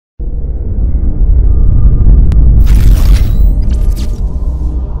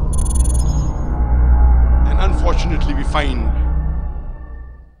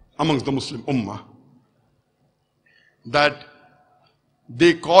amongst the Muslim Ummah that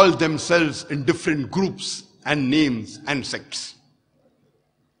they call themselves in different groups and names and sects.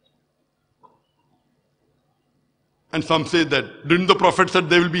 And some say that, didn't the Prophet said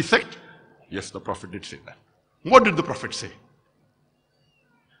there will be sect? Yes, the Prophet did say that. What did the Prophet say?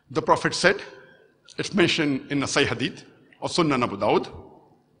 The Prophet said, it's mentioned in the Sahih Hadith of Sunnah Abu Dawud,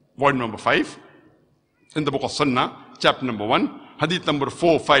 volume number 5, in the book of Sunnah, chapter number 1, Hadith number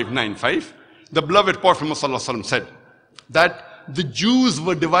 4595. The beloved Prophet Muhammad said that the Jews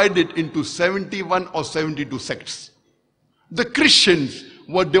were divided into 71 or 72 sects. The Christians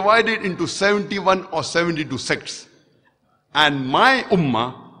were divided into 71 or 72 sects. And my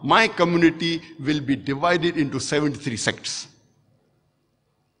ummah, my community will be divided into 73 sects.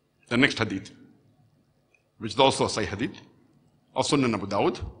 The next hadith, which is also a Sahih hadith, of Sunnah Abu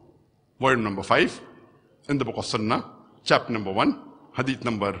Dawud, volume number 5, in the book of Sunnah, chapter number 1, hadith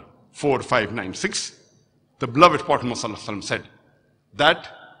number 4596. The beloved Prophet Muhammad said that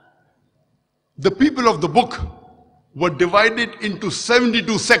the people of the book were divided into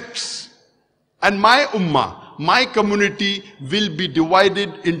 72 sects, and my ummah, my community will be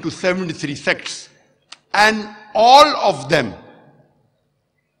divided into 73 sects, and all of them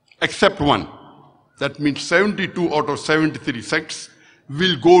except one, that means 72 out of 73 sects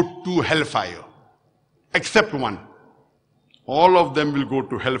will go to hellfire, except one. All of them will go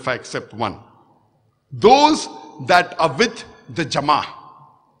to hellfire except one. Those that are with the Jama'ah,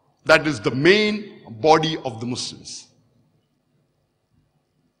 that is the main body of the Muslims.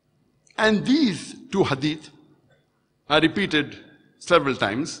 And these two hadith are repeated several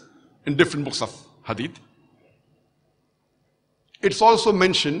times in different books of hadith. It's also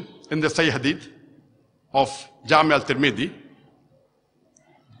mentioned in the Sahih Hadith of Jami al-Tirmidhi,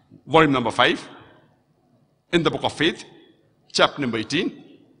 volume number 5, in the book of Faith, chapter number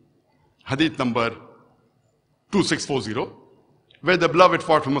 18, hadith number 2640, where the beloved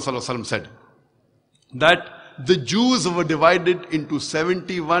Prophet Muhammad said that the Jews were divided into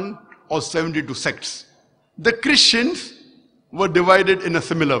 71 or 72 sects. The Christians were divided in a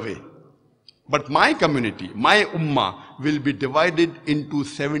similar way. But my community, my ummah, will be divided into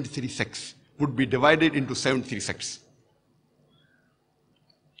 73 sects. Would be divided into 73 sects.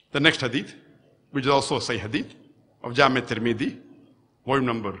 The next hadith, which is also a Sahih hadith of Jami al-Tirmidhi, volume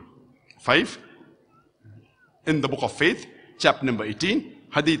number 5, in the book of Faith, chapter number 18,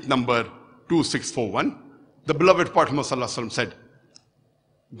 hadith number 2641. The beloved Prophet Muhammad said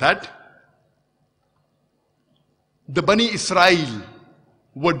that the Bani Israel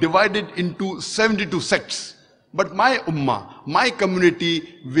were divided into 72 sects, but my ummah, my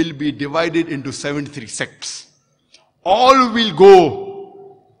community will be divided into 73 sects. All will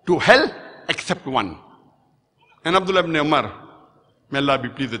go to hell except one. And Abdullah ibn Umar, may Allah be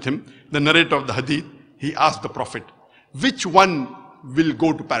pleased with him, the narrator of the hadith, he asked the Prophet, which one will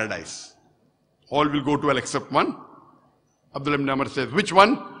go to paradise? All will go to hell except one. Abdullah ibn Umar says, which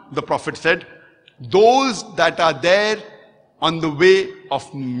one? The Prophet said, those that are there on the way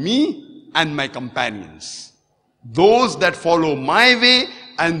of me and my companions. Those that follow my way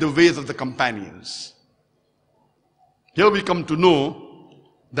and the ways of the companions. Here we come to know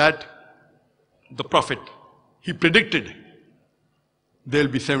that the Prophet, he predicted there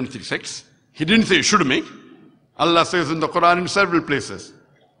will be 73 sects. He didn't say you should make. Allah says in the Quran in several places.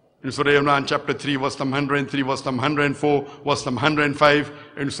 In Surah Imran chapter 3 verse number 103, verse number 104, verse number 105.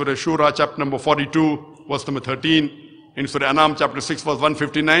 In Surah Shura chapter number 42, verse number 13. In Surah Anam chapter 6 verse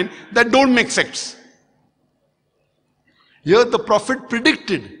 159, that don't make sects. Here the Prophet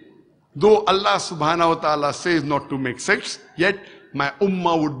predicted, though Allah subhanahu wa ta'ala says not to make sects, yet my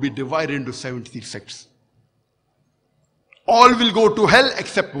ummah would be divided into 73 sects. All will go to hell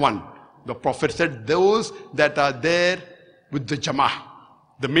except one. The Prophet said those that are there with the Jama'ah,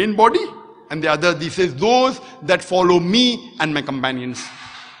 the main body, and the other, he says those that follow me and my companions.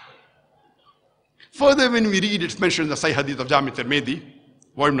 Further, when we read, it's mentioned in the Sahih Hadith of Jami al-Tirmidhi,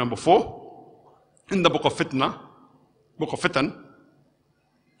 volume number 4, in the book of Fitan,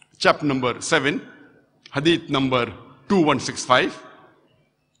 chapter number 7, Hadith number 2165.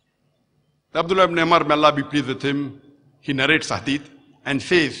 Abdullah ibn Umar, may Allah be pleased with him, he narrates Hadith and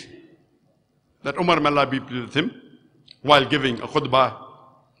says that Umar, may Allah be pleased with him, while giving a khutbah,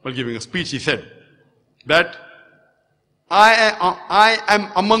 while giving a speech, he said that I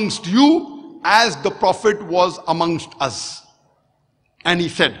am amongst you as the Prophet was amongst us. And he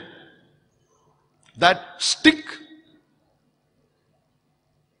said that stick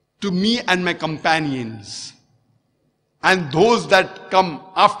to me and my companions, and those that come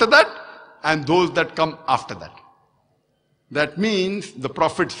after that, and those that come after that. That means the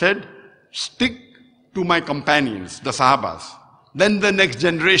Prophet said, stick to my companions, the Sahabas. Then the next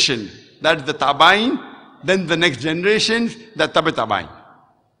generation, that's the Tabain. Then the next generations, the Tabi Tabain.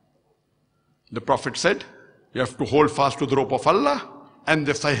 The Prophet said, you have to hold fast to the rope of Allah and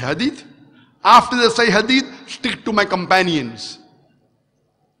the Sahih Hadith. After the Sahih Hadith, stick to my companions.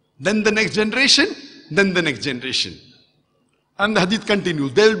 Then the next generation, then the next generation. And the Hadith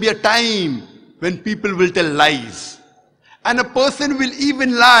continues. There will be a time when people will tell lies. And a person will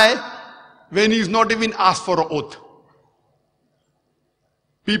even lie when he is not even asked for an oath.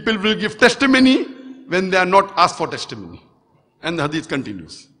 People will give testimony when they are not asked for testimony. And the Hadith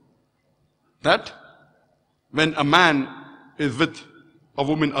continues. That when a man is with a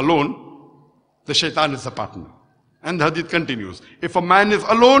woman alone, the shaitan is the partner. And the Hadith continues. If a man is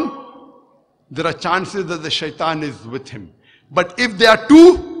alone, there are chances that the shaitan is with him. But if there are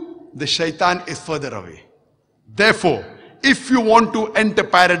two, the shaitan is further away. Therefore, if you want to enter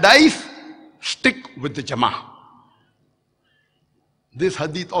paradise, stick with the Jama'ah. This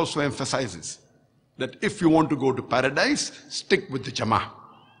Hadith also emphasizes that if you want to go to paradise, stick with the Jama'ah.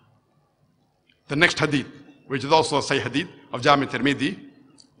 The next Hadith, which is also a Sahih Hadith of Jami Tirmidhi,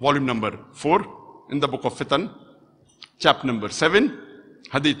 volume number 4, in the book of Fitan, chapter number 7,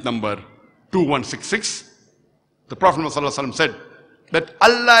 Hadith number 2166. The Prophet ﷺ said that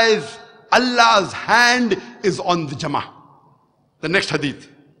Allah's hand is on the Jama'ah. The next Hadith,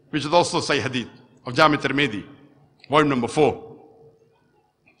 which is also Sahih Hadith of Jami Tirmidhi, volume number 4,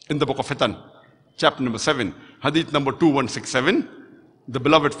 in the book of Fitan, chapter number 7, Hadith number 2167, the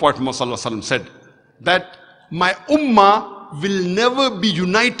beloved Prophet ﷺ said that my ummah will never be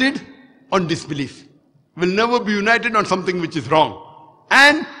united on disbelief, will never be united on something which is wrong.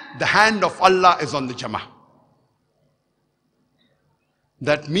 And the hand of Allah is on the Jama'ah.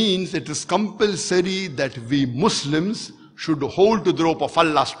 That means it is compulsory that we Muslims should hold to the rope of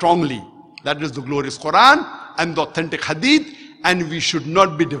Allah strongly. That is the glorious Quran and the authentic Hadith. And we should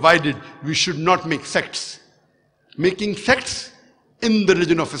not be divided. We should not make sects. Making sects in the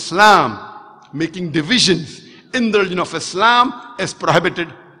religion of Islam, making divisions in the religion of Islam is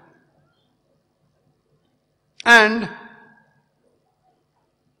prohibited. And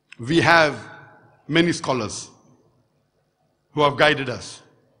we have many scholars who have guided us.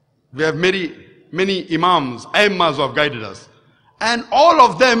 We have many imams, aimmas who have guided us. And all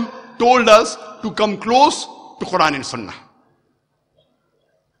of them told us to come close to Quran and Sunnah.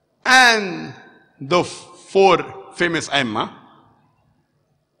 And the four famous aimma,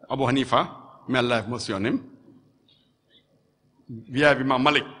 Abu Hanifa, may Allah have mercy on him. We have Imam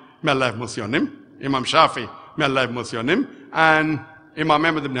Malik, may Allah have mercy on him. Imam Shafi, may Allah have mercy on him. And Imam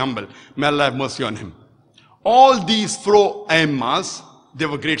Ahmad ibn Hanbal, may Allah have mercy on him. All these four aimmas, they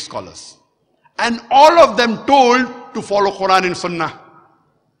were great scholars. And all of them told to follow Quran and Sunnah.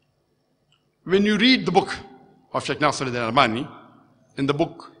 When you read the book of Shaykh Nasiruddin Albani, in the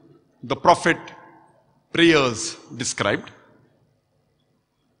book, the Prophet prayers described,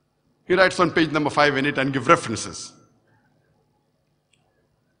 he writes on page number 5 in it and give references.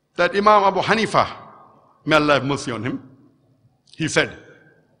 That Imam Abu Hanifa, may Allah have mercy on him, he said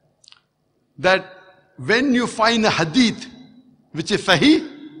that when you find a hadith which is sahih,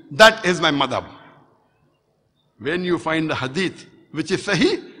 that is my madhab. When you find a hadith which is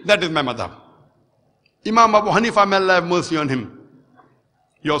sahih, that is my madhab. Imam Abu Hanifa, may Allah have mercy on him,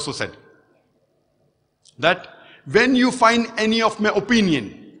 he also said that when you find any of my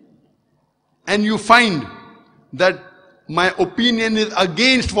opinion and you find that my opinion is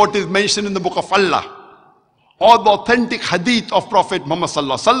against what is mentioned in the book of Allah or the authentic hadith of Prophet Muhammad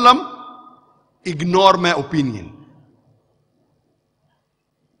sallallahu alaihi wasallam, ignore my opinion.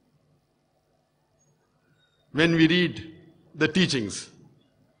 When we read the teachings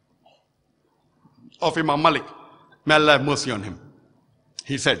of Imam Malik, may Allah have mercy on him,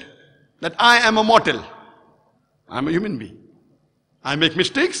 he said that I am a mortal. I am a human being. I make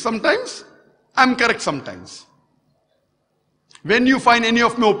mistakes sometimes. I am correct sometimes. When you find any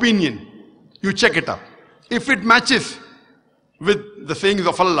of my opinion, you check it up. If it matches with the sayings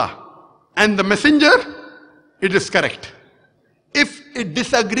of Allah and the Messenger, it is correct. If it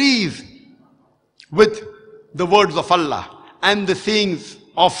disagrees with the words of Allah and the sayings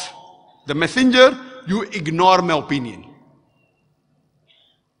of the Messenger, you ignore my opinion.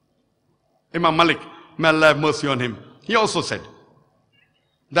 Imam Malik, may Allah have mercy on him, he also said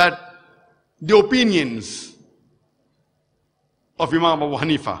that the opinions of Imam Abu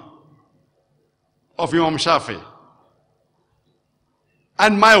Hanifa, of Imam Shafi,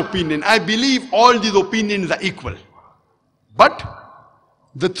 and my opinion, I believe all these opinions are equal. But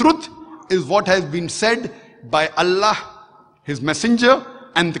the truth is what has been said by Allah his messenger,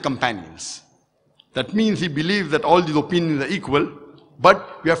 and the companions. That means he believes that all these opinions are equal,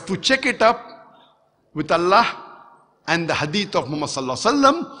 but we have to check it up with Allah and the hadith of Muhammad sallallahu alaihi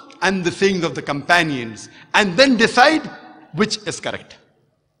wasallam and the sayings of the companions, and then decide which is correct.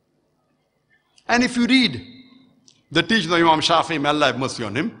 And if you read the teachings of Imam Shafi'i, may Allah have mercy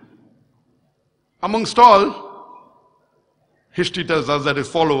on him, amongst all, history tells us that his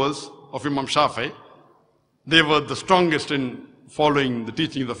followers of Imam Shafi'i, they were the strongest in following the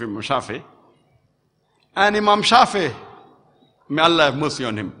teachings of Imam Shafi'i. And Imam Shafi'i, may Allah have mercy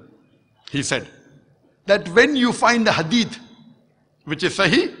on him, he said that when you find a hadith which is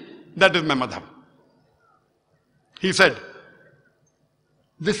sahih, that is my madhab. He said,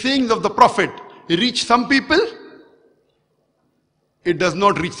 the sayings of the Prophet reach some people, it does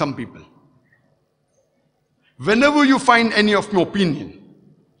not reach some people. Whenever you find any of my opinion,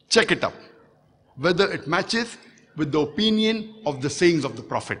 check it up, whether it matches with the opinion of the sayings of the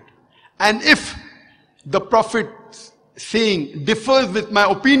Prophet. And if the Prophet's saying differs with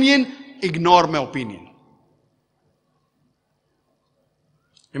my opinion, ignore my opinion.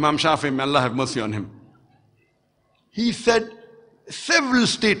 Imam Shafi'i, may Allah have mercy on him, he said several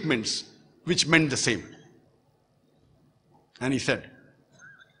statements which meant the same. And he said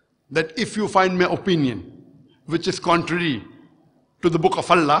that if you find my opinion which is contrary to the book of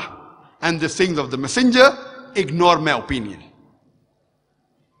Allah and the sayings of the messenger, ignore my opinion.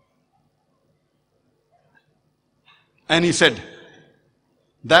 And he said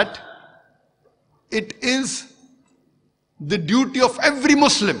that it is the duty of every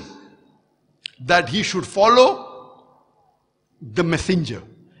Muslim that he should follow the messenger.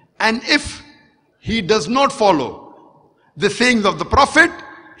 And if he does not follow the sayings of the Prophet,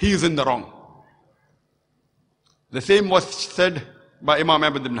 he is in the wrong. The same was said by Imam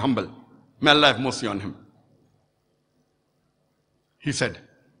Ahmad ibn Hanbal. May Allah have mercy on him. He said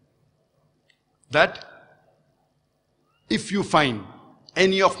that if you find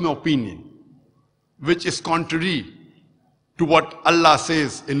any of my opinion which is contrary to what Allah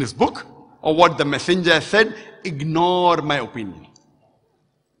says in his book or what the messenger has said, ignore my opinion.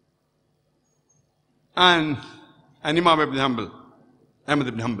 And Imam Ahmad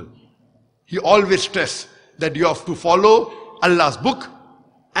ibn Hanbal, he always stressed that you have to follow Allah's book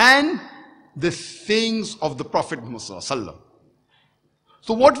and the sayings of the Prophet Muhammad sallallahu alaihi wasallam.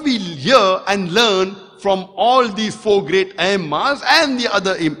 So what we hear and learn from all these four great Aimmas and the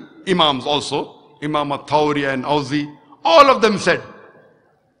other Imams also, Imam al-Thawri and Auzi, all of them said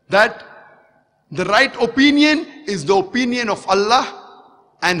that the right opinion is the opinion of Allah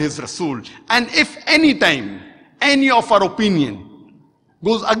and His Rasul. And if any time any of our opinion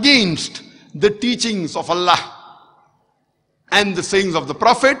goes against the teachings of Allah and the sayings of the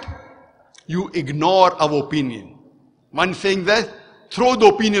Prophet, you ignore our opinion. One saying that, throw the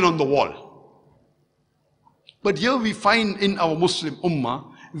opinion on the wall. But here we find in our Muslim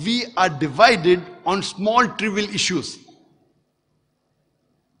Ummah, we are divided on small trivial issues.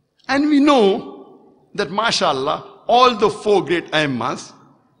 And we know that mashallah, all the four great Aimmas,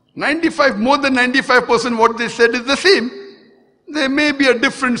 more than 95% what they said is the same. There may be a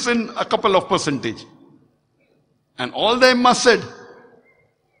difference in a couple of percentage. And all the Aimmas said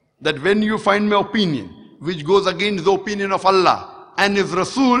that when you find my opinion which goes against the opinion of Allah and His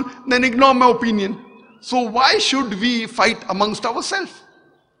Rasul, then ignore my opinion. So why should we fight amongst ourselves?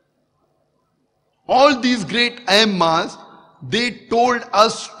 All these great Aimmas, they told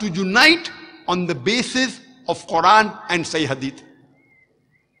us to unite on the basis of Quran and Sahih Hadith.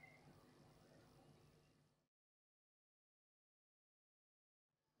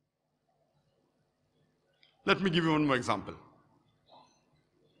 Let me give you one more example.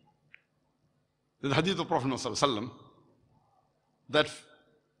 The Hadith of Prophet ﷺ, that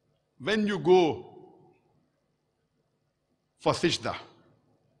when you go for sajda,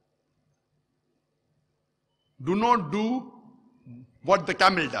 do not do what the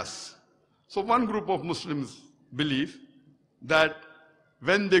camel does. So one group of Muslims believe that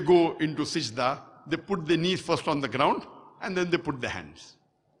when they go into sajda, they put their knees first on the ground and then they put their hands.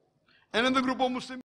 Another group of Muslims